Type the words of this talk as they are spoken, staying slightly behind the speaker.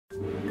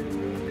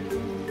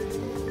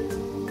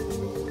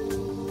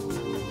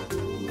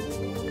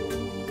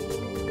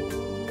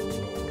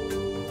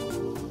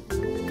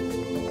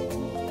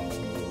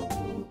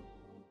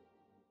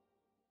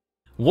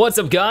What's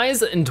up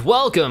guys, and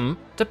welcome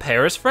to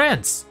Paris,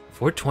 France,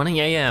 4:20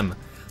 a.m.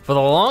 For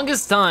the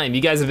longest time, you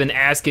guys have been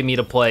asking me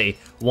to play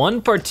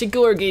one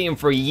particular game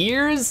for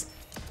years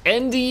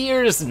and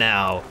years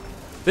now.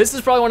 This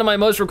is probably one of my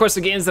most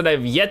requested games that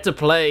I've yet to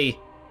play.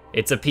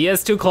 It's a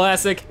PS2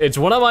 classic, it's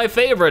one of my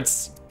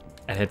favorites,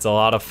 and it's a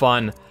lot of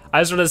fun.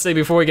 I just want to say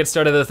before we get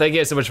started though, thank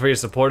you so much for your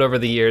support over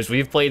the years.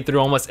 We've played through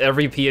almost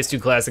every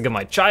PS2 classic of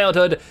my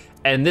childhood,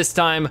 and this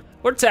time,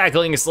 we're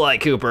tackling Sly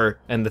Cooper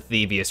and the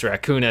Thievius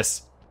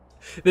Raccoonus.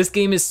 This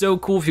game is so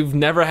cool if you've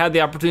never had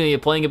the opportunity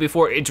of playing it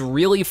before. It's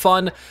really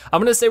fun. I'm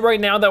gonna say right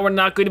now that we're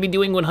not going to be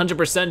doing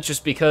 100%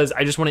 just because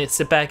I just want to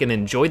sit back and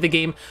enjoy the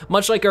game.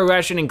 Much like our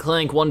Ratchet and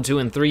Clank 1, 2,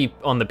 and 3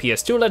 on the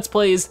PS2 Let's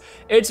Plays,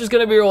 it's just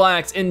gonna be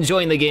relaxed,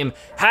 enjoying the game,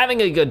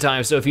 having a good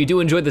time. So if you do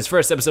enjoy this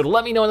first episode,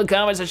 let me know in the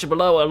comment section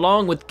below,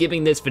 along with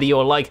giving this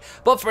video a like.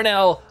 But for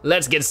now,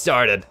 let's get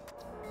started.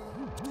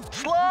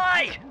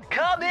 Sly,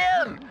 come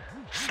in!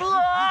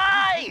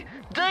 Sly,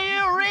 do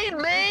you read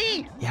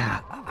me?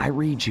 Yeah, I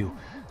read you.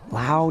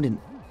 Loud and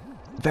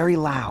very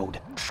loud.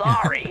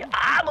 Sorry,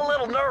 I'm a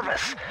little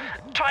nervous.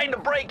 Trying to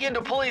break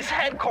into police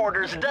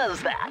headquarters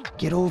does that.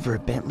 Get over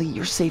it, Bentley.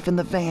 You're safe in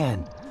the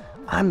van.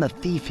 I'm the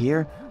thief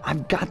here.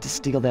 I've got to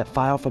steal that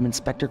file from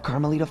Inspector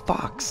Carmelita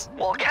Fox.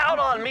 Well, count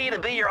on me to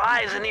be your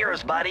eyes and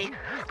ears, buddy.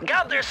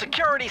 Got their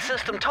security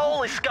system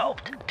totally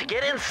scoped. To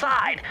get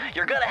inside,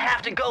 you're gonna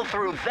have to go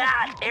through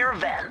that air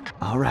vent.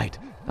 All right,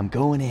 I'm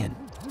going in.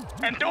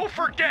 And don't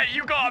forget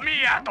you got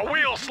me at the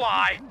wheel,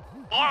 Sly.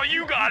 All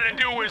you gotta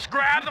do is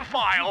grab the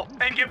file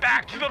and get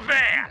back to the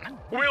van.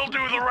 We'll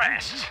do the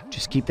rest.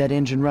 Just keep that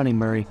engine running,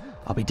 Murray.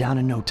 I'll be down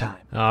in no time.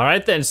 All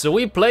right then, so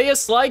we play as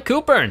Sly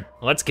Cooper.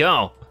 Let's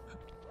go.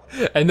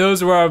 And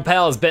those were our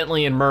pals,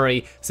 Bentley and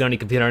Murray, Sony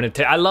Computer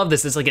Entertainment. I love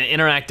this, it's like an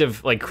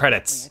interactive, like,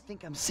 credits. I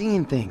think I'm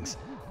seeing things.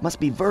 Must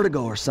be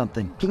vertigo or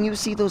something. Can you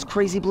see those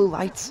crazy blue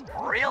lights?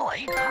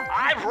 Really?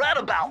 I've read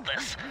about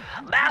this.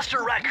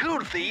 Master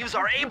raccoon thieves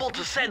are able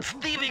to sense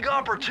thieving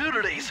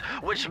opportunities,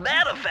 which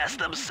manifest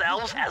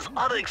themselves as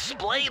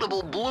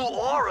unexplainable blue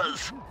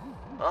auras.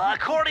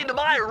 According to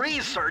my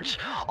research,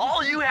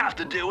 all you have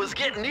to do is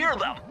get near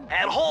them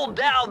and hold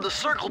down the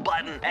circle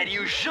button, and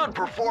you should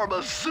perform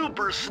a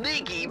super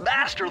sneaky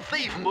master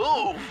thief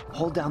move.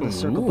 Hold down the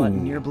circle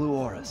button near blue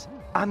auras.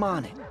 I'm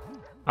on it.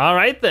 All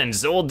right then,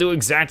 so we'll do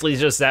exactly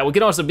just that. We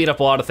can also beat up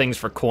a lot of things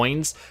for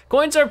coins.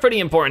 Coins are pretty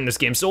important in this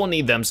game, so we'll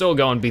need them, so we'll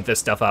go and beat this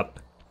stuff up.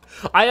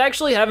 I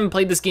actually haven't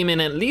played this game in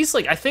at least,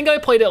 like, I think I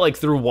played it like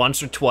through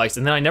once or twice,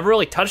 and then I never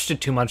really touched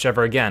it too much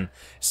ever again.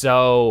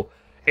 So,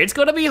 it's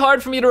gonna be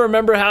hard for me to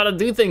remember how to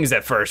do things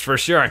at first, for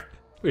sure.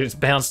 We just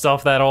bounced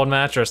off that old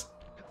mattress.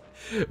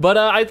 But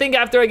I think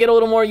after I get a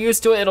little more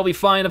used to it, it'll be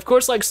fine. Of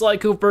course, like Sly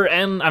Cooper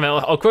and,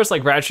 of course,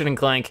 like Ratchet and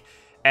Clank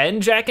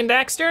and Jak and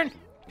Daxter.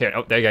 Here,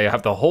 oh, there you go, you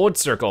have the hold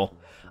circle.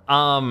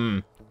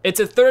 It's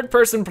a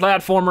third-person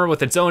platformer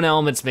with its own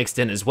elements mixed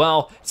in as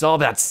well. It's all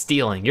about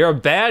stealing. You're a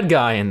bad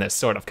guy in this,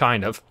 sort of,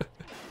 kind of.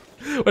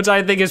 Which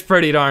I think is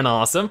pretty darn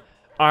awesome.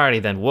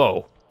 Alrighty then,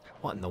 whoa.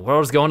 What in the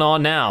world's going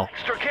on now?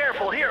 Extra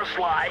careful here,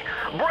 Sly.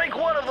 Break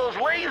one of those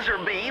laser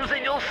beams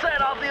and you'll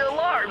set off the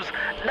alarms.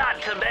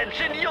 Not to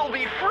mention, you'll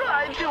be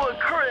fried to a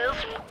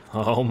crisp.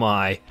 Oh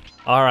my.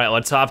 All right,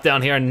 let's hop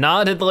down here and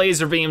nod at the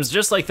laser beams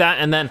just like that,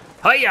 and then,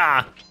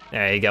 hiya!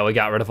 There you go, we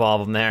got rid of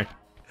all of them there.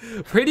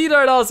 Pretty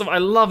darn awesome, I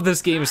love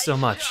this game so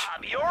much. Nice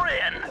job, you're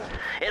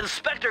in.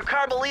 Inspector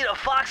Carmelita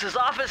Fox's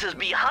office is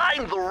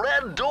behind the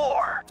red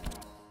door.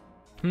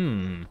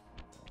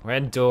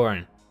 Red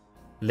door.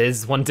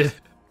 Liz wanted,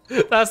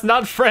 that's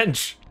not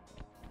French.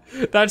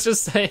 That's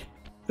just saying,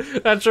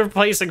 that's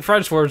replacing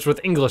French words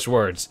with English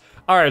words.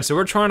 All right, so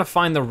we're trying to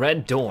find the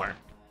red door.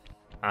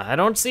 I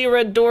don't see a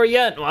red door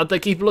yet, we'll have to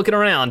keep looking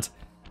around.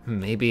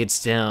 Maybe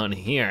it's down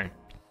here.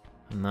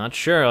 I'm not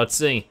sure, let's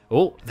see.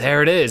 Oh,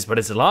 there it is, but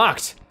it's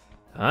locked.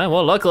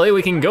 Well, luckily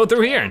we can go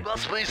through here.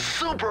 Must be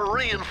super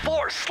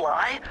reinforced,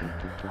 Sly.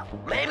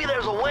 Maybe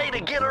there's a way to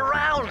get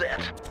around it.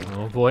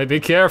 Oh boy, be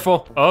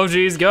careful. Oh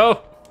geez,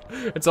 go.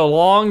 It's a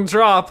long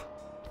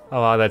drop.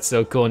 Oh wow, that's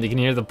so cool, and you can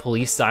hear the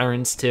police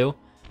sirens too.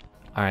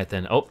 All right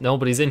then, oh,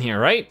 nobody's in here,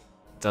 right?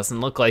 Doesn't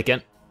look like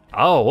it.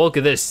 Oh, look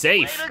at this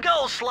safe. Way to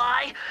go,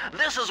 Sly.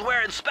 This is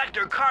where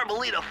Inspector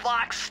Carmelita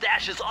Fox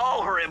stashes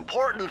all her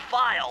important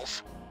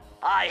files.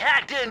 I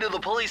hacked into the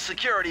police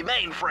security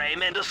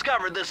mainframe and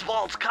discovered this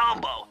vault's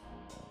combo.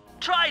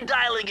 Try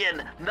dialing in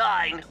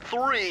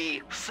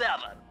 937.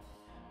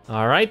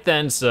 All right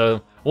then,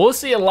 so we'll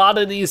see a lot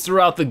of these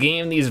throughout the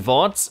game, these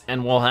vaults,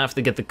 and we'll have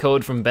to get the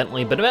code from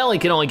Bentley, but Bentley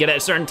can only get it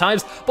at certain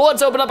times. But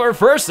let's open up our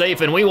first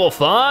safe and we will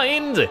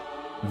find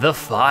the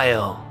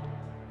file.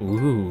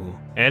 Ooh,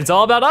 and it's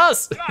all about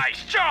us.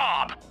 Nice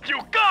job, you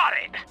got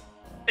it.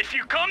 If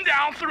you come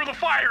down through the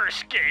fire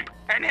escape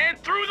and head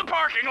through the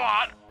parking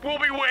lot, we'll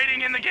be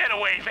waiting in the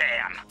getaway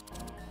van.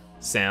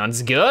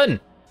 Sounds good.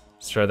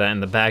 Let's throw that in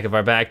the back of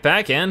our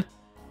backpack and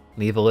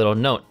leave a little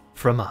note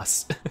from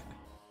us.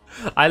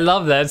 I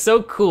love that, it's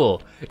so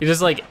cool. You're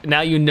just like,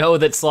 now you know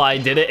that Sly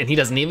did it and he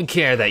doesn't even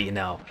care that you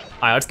know. All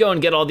right, let's go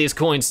and get all these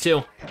coins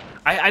too.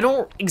 I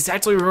don't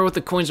exactly remember what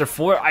the coins are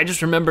for, I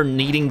just remember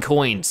needing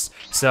coins.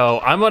 So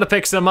I'm gonna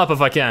pick some up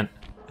if I can.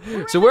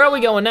 So where are we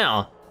going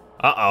now?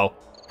 Uh-oh.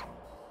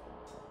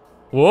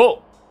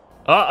 Whoa,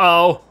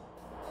 uh-oh.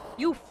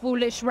 You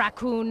foolish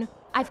raccoon.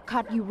 I've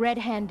caught you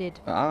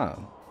red-handed. Ah,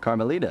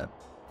 Carmelita.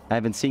 I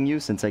haven't seen you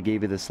since I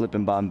gave you the slip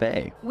in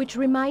Bombay. Which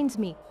reminds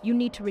me, you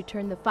need to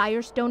return the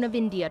Firestone of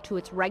India to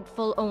its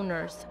rightful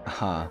owners.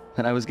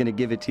 And I was gonna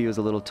give it to you as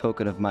a little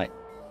token of my...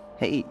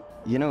 Hey,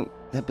 you know,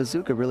 that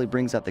bazooka really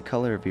brings out the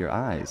color of your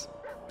eyes.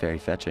 Very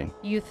fetching.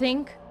 You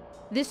think?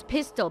 This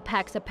pistol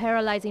packs a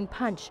paralyzing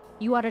punch.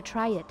 You ought to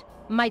try it.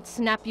 Might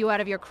snap you out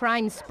of your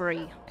crime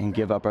spree. And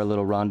give up our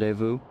little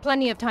rendezvous?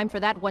 Plenty of time for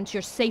that once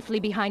you're safely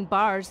behind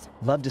bars.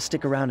 Love to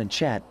stick around and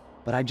chat,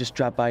 but I just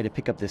dropped by to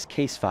pick up this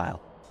case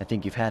file. I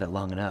think you've had it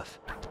long enough.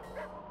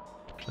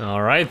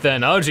 All right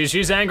then, oh geez,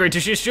 she's angry too,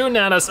 she's shooting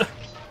at us.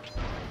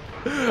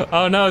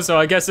 Oh no, so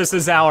I guess this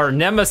is our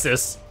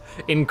nemesis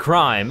in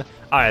crime.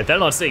 All right,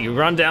 then let's see, you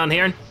run down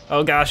here.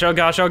 Oh gosh, oh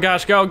gosh, oh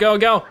gosh, go, go,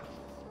 go.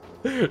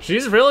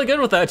 She's really good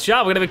with that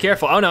shot, we gotta be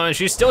careful. Oh no, and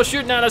she's still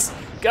shooting at us.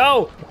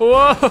 Go,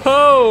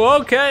 whoa,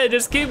 okay,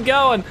 just keep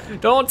going,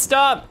 don't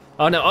stop.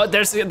 Oh no, oh,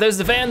 there's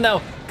the van though.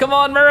 Come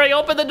on, Murray,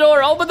 open the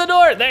door, open the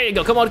door. There you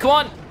go, come on, come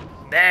on.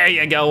 There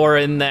you go, we're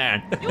in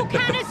there. You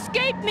can't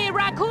escape me,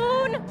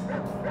 raccoon!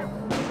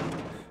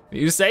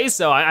 You say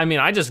so, I mean,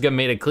 I just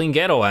made a clean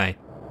getaway.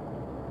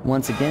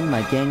 Once again,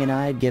 my gang and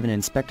I had given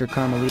Inspector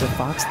Carmelita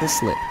Fox the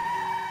slip.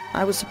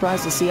 I was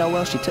surprised to see how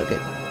well she took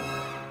it.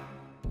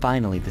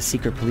 Finally, the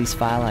secret police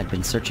file I'd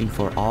been searching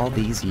for all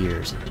these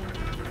years.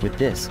 With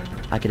this,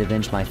 I could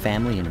avenge my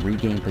family and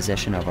regain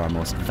possession of our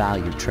most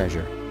valued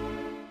treasure.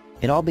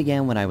 It all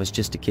began when I was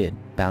just a kid,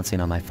 bouncing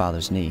on my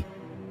father's knee.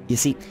 You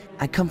see,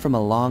 I come from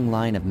a long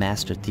line of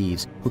master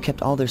thieves who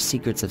kept all their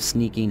secrets of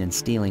sneaking and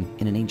stealing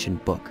in an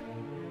ancient book.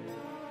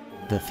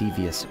 The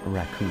Thievius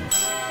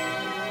Raccoonus.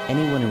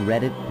 Anyone who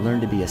read it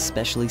learned to be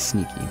especially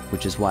sneaky,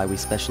 which is why we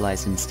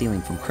specialize in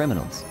stealing from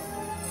criminals.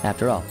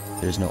 After all,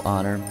 there's no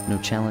honor, no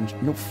challenge,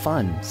 no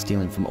fun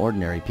stealing from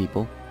ordinary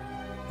people.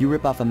 You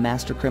rip off a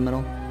master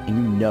criminal, and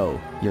you know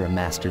you're a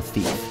master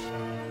thief.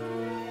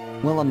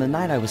 Well, on the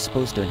night I was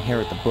supposed to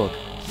inherit the book,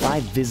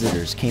 5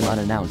 visitors came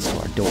unannounced to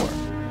our door.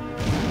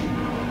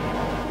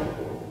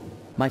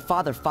 My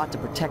father fought to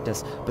protect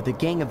us, but the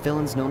gang of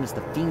villains known as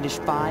the Fiendish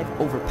Five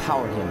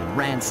overpowered him and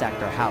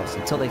ransacked our house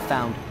until they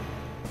found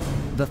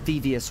the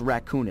Thievius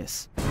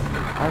Raccoonus.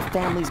 Our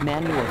family's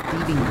manual of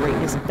thieving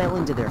greatness fell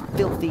into their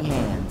filthy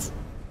hands.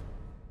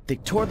 They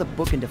tore the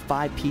book into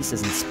 5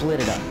 pieces and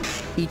split it up,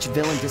 each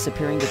villain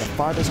disappearing to the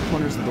farthest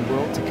corners of the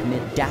world to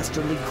commit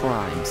dastardly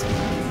crimes.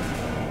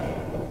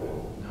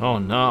 Oh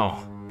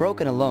no.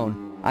 Broken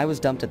alone, I was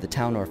dumped at the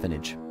town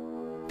orphanage.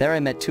 There I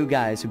met 2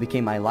 guys who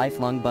became my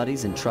lifelong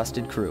buddies and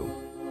trusted crew.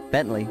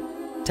 Bentley,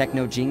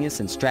 techno genius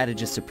and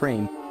strategist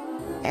supreme,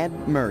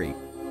 and Murray,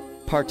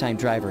 part-time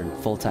driver and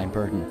full-time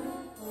burden.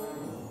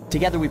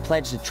 Together we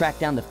pledged to track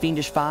down the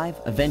Fiendish Five,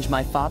 avenge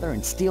my father,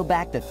 and steal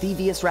back the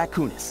Thievius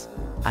Raccoonus.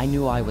 I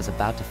knew I was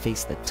about to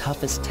face the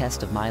toughest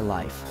test of my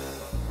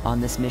life.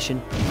 On this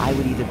mission, I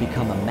would either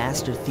become a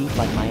master thief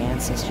like my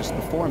ancestors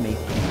before me,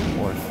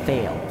 or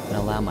fail and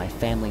allow my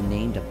family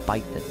name to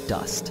bite the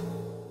dust.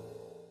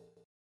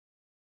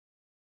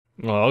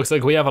 Well, looks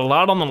like we have a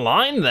lot on the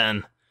line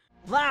then.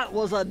 That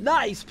was a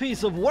nice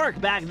piece of work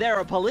back there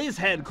at police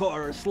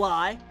headquarters,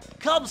 Sly.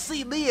 Come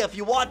see me if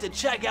you want to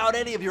check out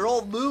any of your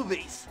old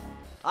movies.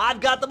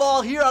 I've got them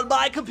all here on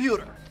my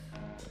computer.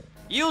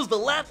 Use the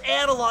left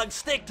analog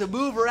stick to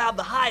move around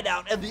the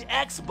hideout and the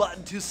X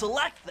button to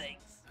select things.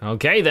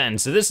 Okay then,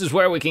 so this is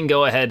where we can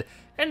go ahead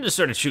and just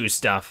sort of choose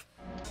stuff.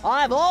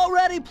 I've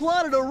already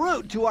plotted a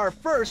route to our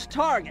first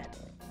target.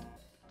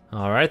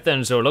 All right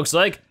then, so it looks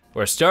like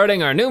we're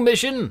starting our new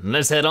mission.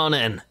 Let's head on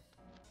in.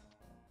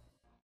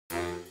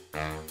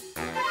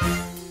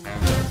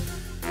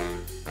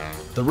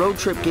 The road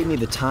trip gave me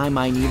the time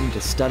I needed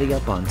to study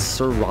up on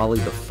Sir Raleigh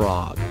the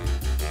Frog.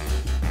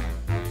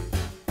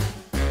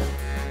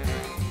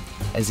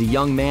 As a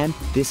young man,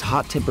 this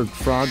hot-tempered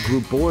frog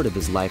grew bored of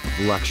his life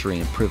of luxury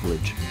and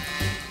privilege.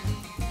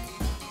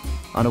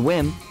 On a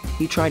whim,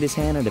 he tried his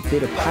hand at a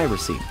bit of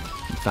piracy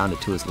and found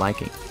it to his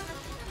liking.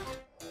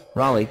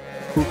 Raleigh,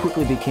 who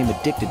quickly became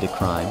addicted to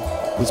crime,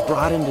 was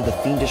brought into the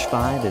Fiendish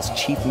Five as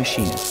chief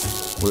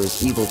machinist, where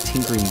his evil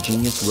tinkering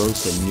genius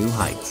rose to new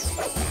heights.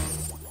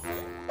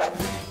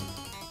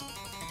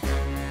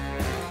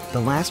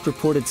 The last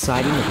reported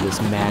sighting of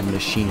this mad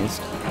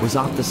machinist was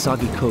off the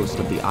soggy coast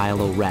of the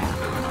Isle o'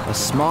 Rath, a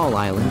small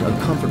island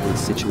uncomfortably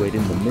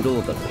situated in the middle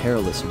of the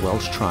perilous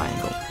Welsh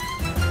Triangle.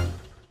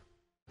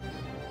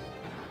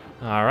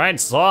 All right,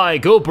 Sly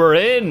Cooper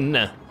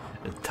in.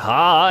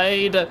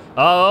 Tide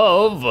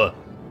of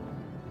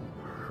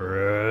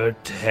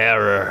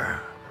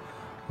terror.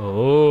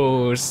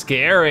 Oh,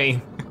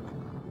 scary.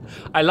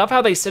 I love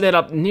how they set it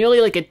up nearly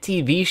like a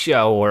TV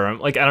show or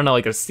like, I don't know,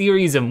 like a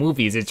series of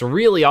movies. It's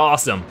really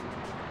awesome.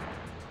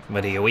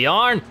 But here we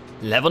are,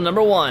 level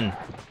number 1.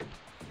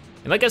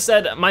 And like I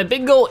said, my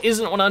big goal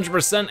isn't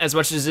 100% as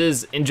much as it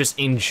is in just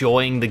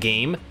enjoying the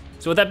game.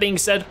 So with that being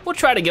said, we'll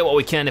try to get what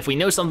we can. If we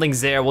know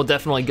something's there, we'll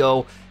definitely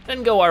go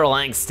our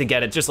lengths to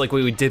get it, just like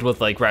we did with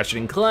like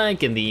Ratchet &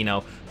 Clank and the, you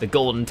know, the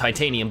golden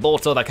titanium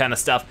bolts, all that kind of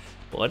stuff.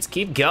 But let's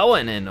keep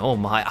going, and oh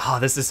my,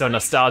 this is so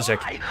nostalgic.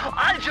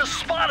 I just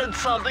spotted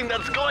something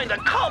that's going to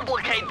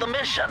complicate the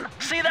mission.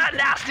 See that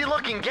nasty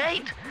looking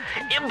gate?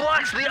 It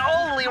blocks the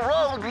only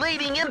road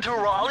leading into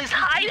Raleigh's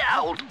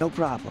hideout. No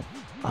problem.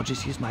 I'll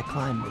just use my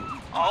climb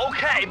move.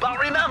 Okay, but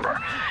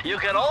remember, you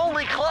can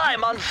only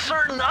climb on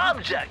certain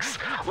objects,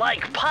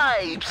 like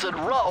pipes and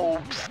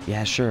ropes.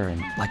 Yeah, sure,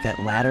 and like that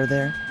ladder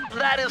there?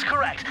 That is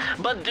correct,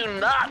 but do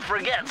not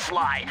forget,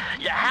 Sly.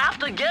 You have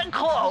to get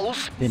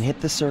close. Then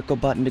hit the circle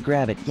button to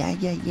grab it.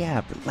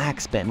 Yeah.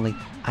 Relax, Bentley.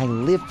 I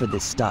live for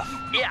this stuff.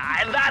 Yeah,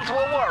 and that's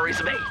what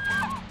worries me.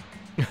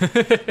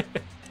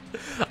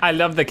 I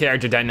love the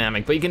character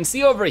dynamic, but you can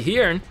see over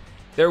here,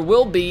 there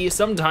will be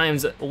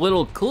sometimes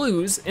little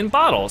clues in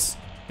bottles.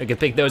 We can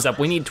pick those up.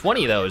 We need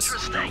 20 of those.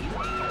 Interesting.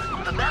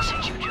 The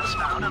message you just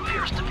found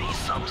appears to be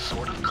some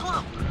sort of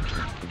clue.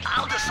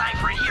 I'll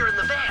decipher it here in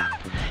the van.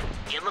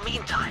 In the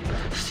meantime,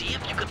 see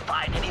if you can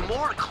find any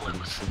more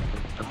clues.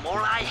 The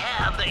more I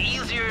have, the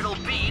easier it'll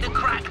be to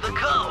crack the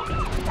code.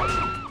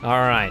 All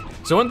right,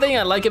 so one thing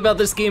I like about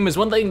this game is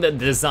the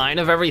design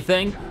of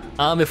everything.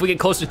 If we get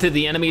closer to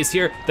the enemies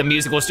here, the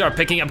music will start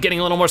picking up, getting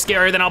a little more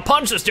scary, then I'll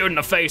punch this dude in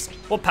the face.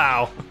 Well,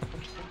 pow.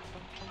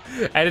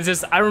 And it's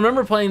just, I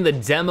remember playing the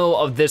demo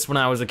of this when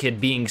I was a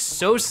kid, being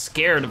so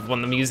scared of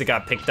when the music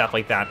got picked up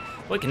like that.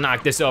 We can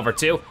knock this over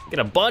too, get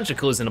a bunch of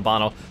clues in a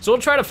bottle. So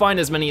we'll try to find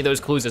as many of those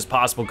clues as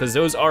possible, because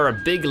those are a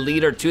big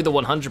leader to the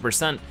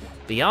 100%.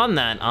 Beyond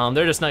that,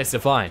 they're just nice to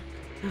find.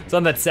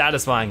 Something that's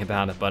satisfying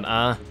about it,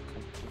 but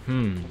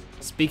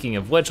speaking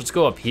of which, let's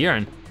go up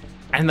here.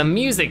 And the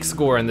music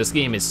score in this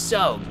game is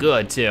so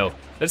good too.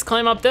 Let's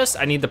climb up this.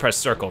 I need to press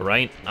circle,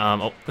 right?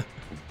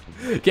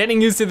 Getting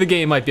used to the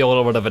game might be a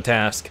little bit of a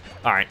task.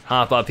 All right,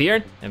 hop up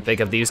here and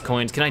pick up these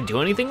coins. Can I do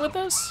anything with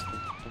this?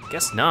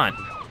 Guess not.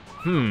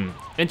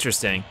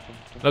 Interesting.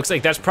 Looks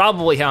like that's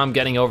probably how I'm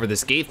getting over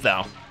this gate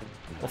though.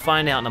 We'll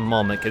find out in a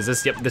moment, because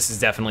this is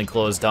definitely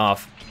closed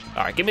off.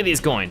 All right, give me these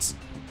coins.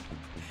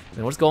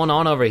 And what's going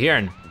on over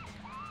here?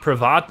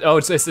 Privat,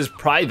 this is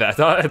private.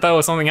 I thought it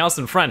was something else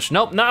in French.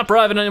 Nope, not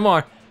private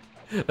anymore.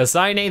 The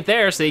sign ain't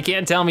there, so you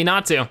can't tell me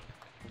not to.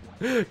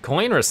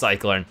 Coin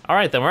recycler. All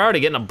right, then we're already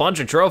getting a bunch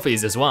of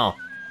trophies as well. All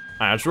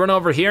right, let's run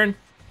over here and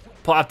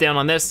plop down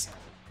on this.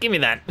 Give me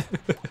that.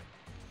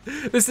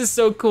 This is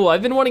so cool.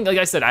 I've been wanting, like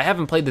I said, I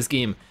haven't played this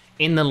game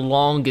in the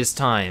longest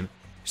time.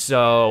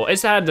 So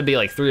it's had to be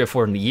like 3 or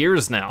 4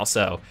 years now,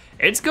 so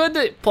it's good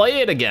to play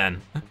it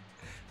again.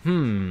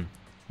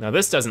 Now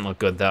this doesn't look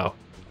good though.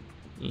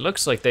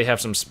 Looks like they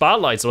have some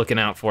spotlights looking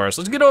out for us.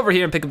 Let's get over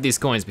here and pick up these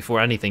coins before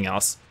anything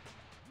else.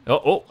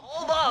 Oh.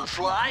 Hold on,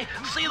 Sly.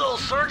 See those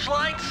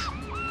searchlights?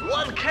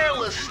 One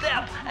careless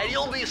step and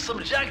you'll be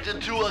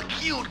subjected to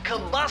acute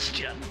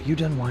combustion. You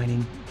done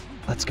whining?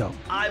 Let's go.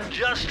 I'm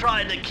just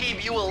trying to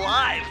keep you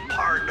alive,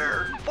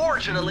 partner.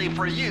 Fortunately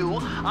for you,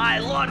 I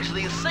launched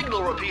these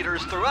signal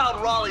repeaters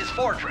throughout Raleigh's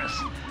fortress.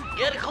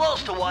 Get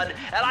close to one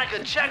and I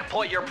can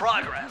checkpoint your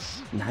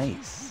progress.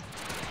 Nice.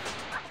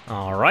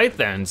 All right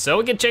then, so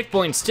we get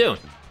checkpoints too.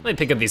 Let me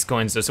pick up these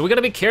coins though, so we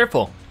gotta be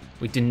careful.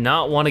 We do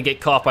not want to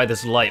get caught by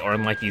this light or I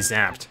might be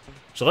zapped.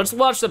 So let's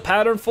watch the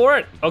pattern for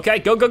it. Okay,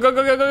 go.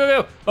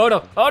 Oh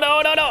no.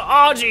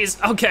 Oh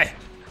geez, okay.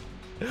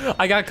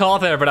 I got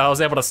caught there, but I was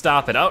able to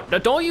stop it. Oh,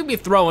 don't you be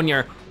throwing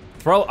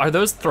are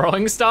those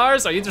throwing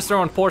stars? Are you just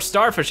throwing 4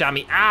 starfish at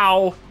me?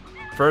 Ow.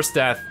 First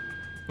death,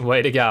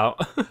 way to go.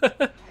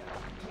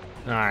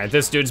 All right,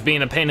 this dude's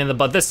being a pain in the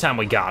butt. This time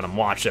we got him,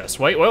 watch this.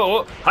 Wait,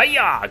 whoa,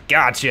 hiya,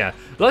 gotcha.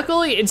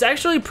 Luckily, it's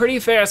actually pretty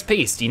fast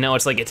paced. You know,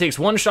 it's like it takes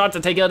 1 shot to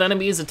take out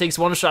enemies, it takes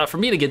 1 shot for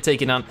me to get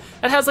taken out.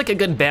 It has like a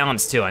good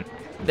balance to it.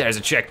 There's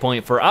a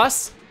checkpoint for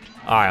us.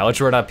 All right, let's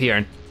run up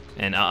here.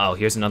 And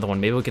here's another one.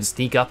 Maybe we can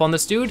sneak up on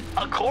this dude?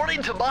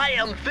 According to my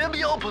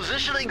amphibio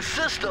positioning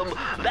system,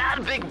 that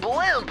big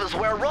blimp is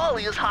where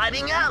Raleigh is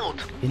hiding out.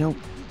 You know,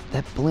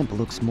 that blimp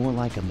looks more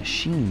like a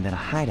machine than a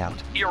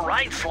hideout. You're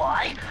right,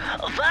 Sly.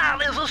 That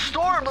is a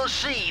storm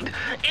machine.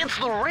 It's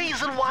the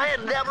reason why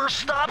it never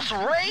stops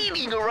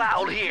raining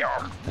around here.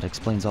 That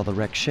explains all the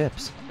wrecked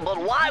ships. But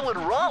why would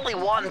Raleigh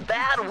want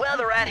bad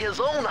weather at his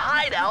own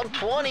hideout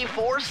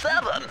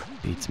 24/7?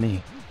 Beats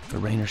me. For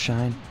rain or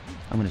shine,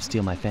 I'm gonna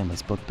steal my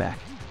family's book back.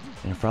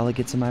 And if Raleigh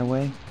gets in my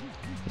way,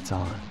 it's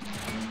on.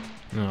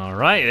 All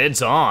right,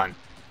 it's on.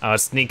 I'll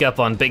sneak up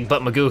on Big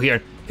Butt Magoo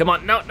here. Come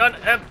on, no,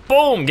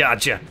 boom,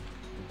 gotcha.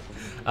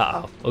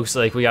 Looks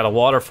like we got a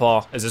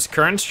waterfall. Is this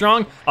current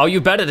strong? Oh, you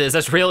bet it is,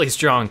 that's really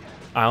strong.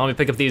 All right, let me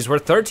pick up these. We're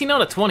 13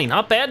 out of 20,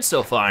 not bad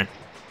so far.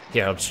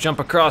 Here, let's jump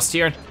across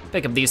here,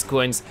 pick up these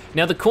coins.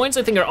 Now the coins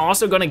I think are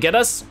also gonna get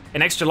us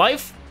an extra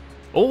life.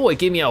 Oh, it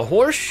gave me a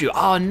horseshoe.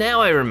 Oh,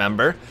 now I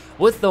remember.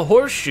 With the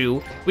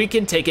horseshoe, we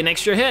can take an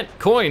extra hit.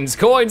 Coins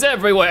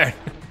everywhere.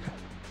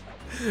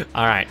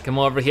 All right, come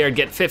over here,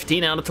 get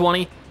 15 out of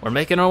 20. We're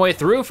making our way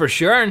through for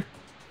sure. And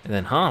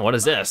then, what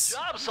is this? Good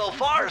job so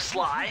far,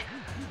 Sly.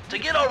 To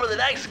get over the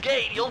next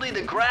gate, you'll need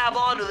to grab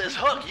onto this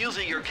hook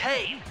using your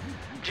cane.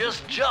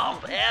 Just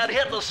jump and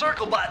hit the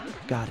circle button.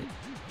 Got it.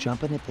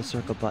 Jump and hit the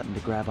circle button to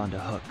grab onto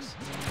hooks.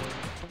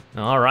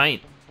 All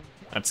right,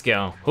 let's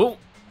go. Ooh,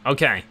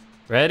 okay.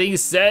 Ready,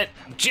 set,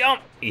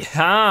 jump.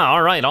 Yeah,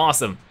 all right,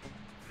 awesome.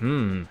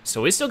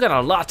 So we still got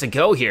a lot to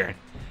go here.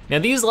 Now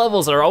these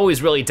levels are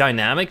always really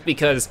dynamic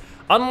because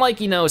unlike,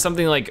 you know,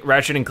 something like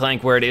Ratchet and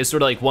Clank where it is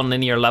sort of like one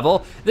linear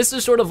level, this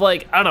is sort of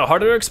like, I don't know,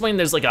 harder to explain.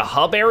 There's like a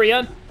hub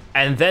area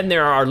and then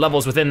there are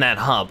levels within that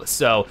hub.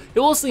 So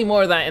we'll see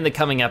more of that in the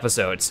coming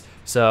episodes.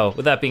 So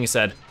with that being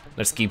said,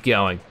 let's keep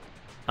going.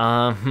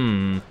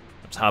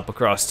 Let's hop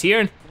across here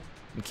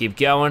and keep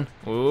going.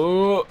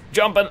 Ooh,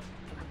 jumping.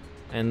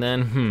 And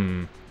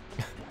then,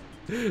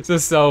 This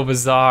is so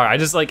bizarre. I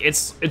just like,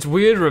 it's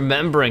weird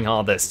remembering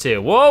all this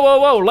too. Whoa, whoa,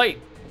 whoa, late.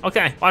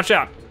 Okay, watch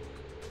out.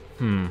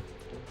 Now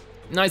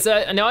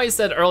I know I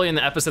said earlier in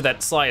the episode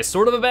that Sly is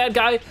sort of a bad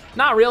guy.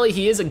 Not really,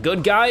 he is a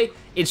good guy.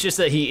 It's just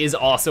that he is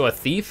also a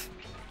thief.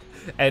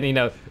 And you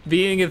know,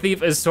 being a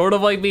thief is sort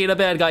of like being a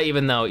bad guy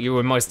even though you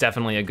were most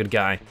definitely a good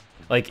guy.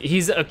 Like,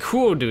 he's a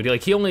cool dude.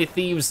 Like, he only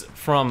thieves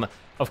from,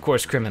 of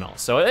course,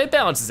 criminals. So it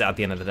balances out at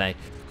the end of the day.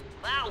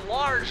 That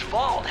large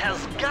vault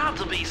has got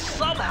to be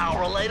somehow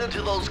related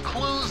to those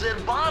clues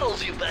in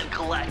bottles you've been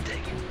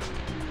collecting.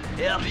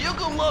 If you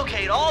can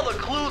locate all the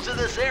clues in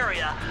this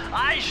area,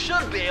 I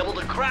should be able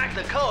to crack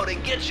the code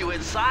and get you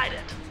inside it.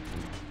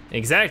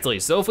 Exactly,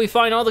 so if we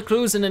find all the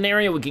clues in an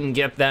area, we can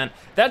get that.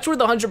 That's where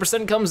the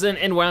 100% comes in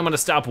and where I'm gonna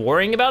stop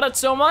worrying about it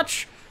so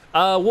much.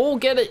 We'll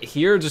get it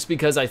here just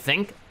because I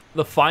think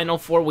the final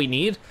 4 we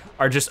need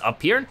are just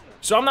up here.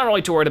 So I'm not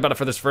really too worried about it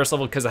for this first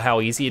level because of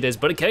how easy it is,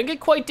 but it can get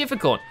quite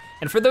difficult.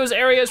 And for those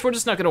areas, we're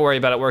just not gonna worry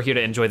about it. We're here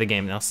to enjoy the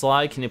game. Now,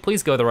 Sly, can you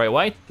please go the right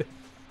way?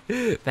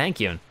 Thank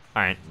you.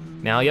 All right,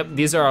 now, yep,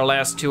 these are our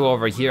last 2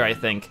 over here, I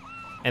think.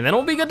 And then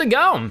we'll be good to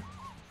go.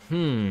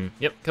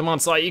 Yep, come on,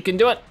 Sly, you can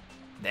do it.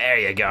 There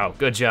you go,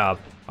 good job.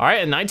 All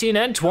right, and 19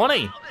 and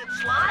 20.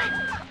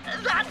 Sly,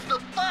 that's the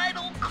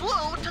final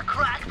clue to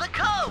crack the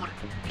code.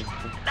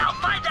 Now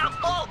find that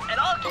vault and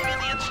I'll give you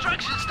the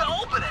instructions to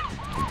open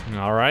it.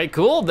 All right,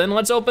 cool, then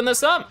let's open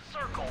this up.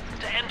 Circle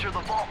to enter the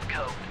vault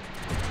code.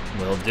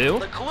 Will do.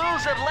 The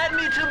clues have led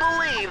me to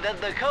believe that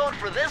the code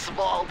for this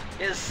vault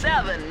is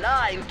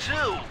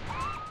 792.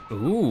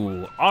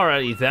 Ooh,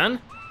 alrighty then.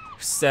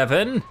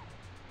 7,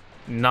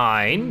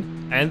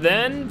 9, and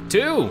then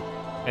 2.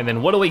 And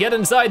then what do we get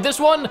inside this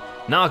one?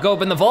 Knock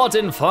open the vault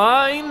and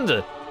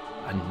find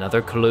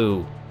another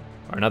clue.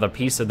 Or another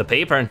piece of the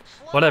paper,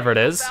 whatever it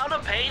is. Found a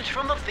page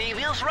from the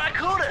Thievius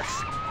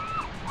Raccoonus.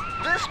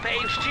 This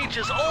page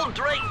teaches old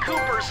Drake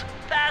Cooper's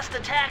fast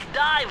attack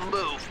dive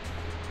move.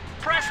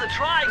 Press the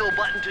triangle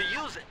button to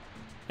use it.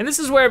 And this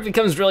is where it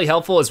becomes really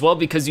helpful as well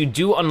because you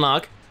do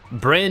unlock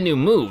brand new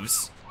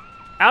moves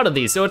out of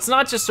these. So it's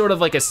not just sort of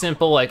like a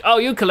simple like, oh,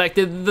 you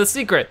collected the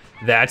secret,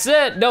 that's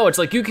it. No, it's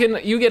like you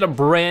get a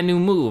brand new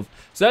move.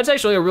 So that's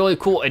actually a really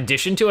cool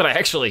addition to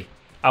it.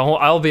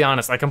 I'll be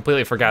honest, I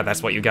completely forgot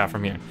that's what you got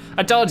from here.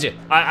 I told you,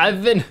 I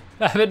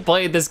haven't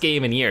played this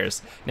game in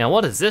years. Now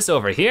what is this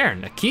over here?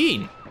 A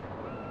key.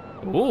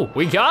 Ooh,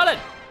 we got it.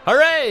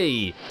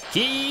 Hooray!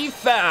 Key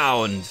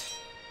found.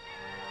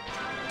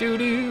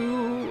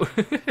 Doo-doo.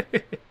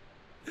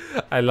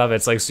 I love it,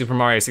 it's like Super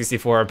Mario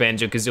 64 or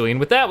Banjo-Kazooie. And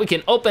with that, we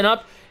can open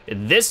up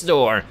this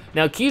door.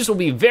 Now, keys will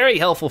be very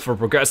helpful for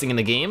progressing in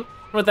the game.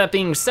 And with that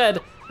being said,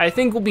 I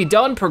think we'll be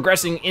done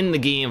progressing in the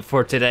game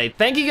for today.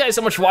 Thank you guys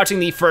so much for watching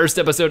the first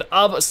episode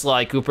of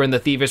Sly Cooper and the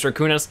Thievius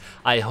Raccoonus.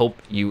 I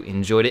hope you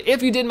enjoyed it.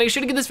 If you did, make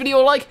sure to give this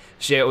video a like,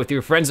 share it with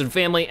your friends and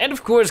family, and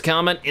of course,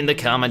 comment in the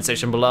comment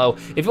section below.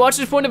 If you watch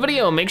this point of the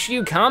video, make sure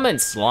you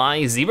comment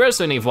Sly Zebra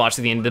so you've watched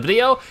to the end of the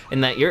video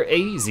and that you're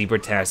a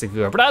Zebratastic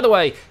viewer. But either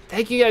way,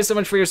 thank you guys so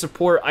much for your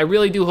support. I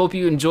really do hope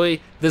you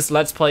enjoy this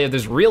Let's Play of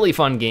this really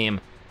fun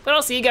game. But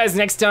I'll see you guys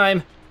next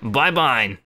time. Bye-bye.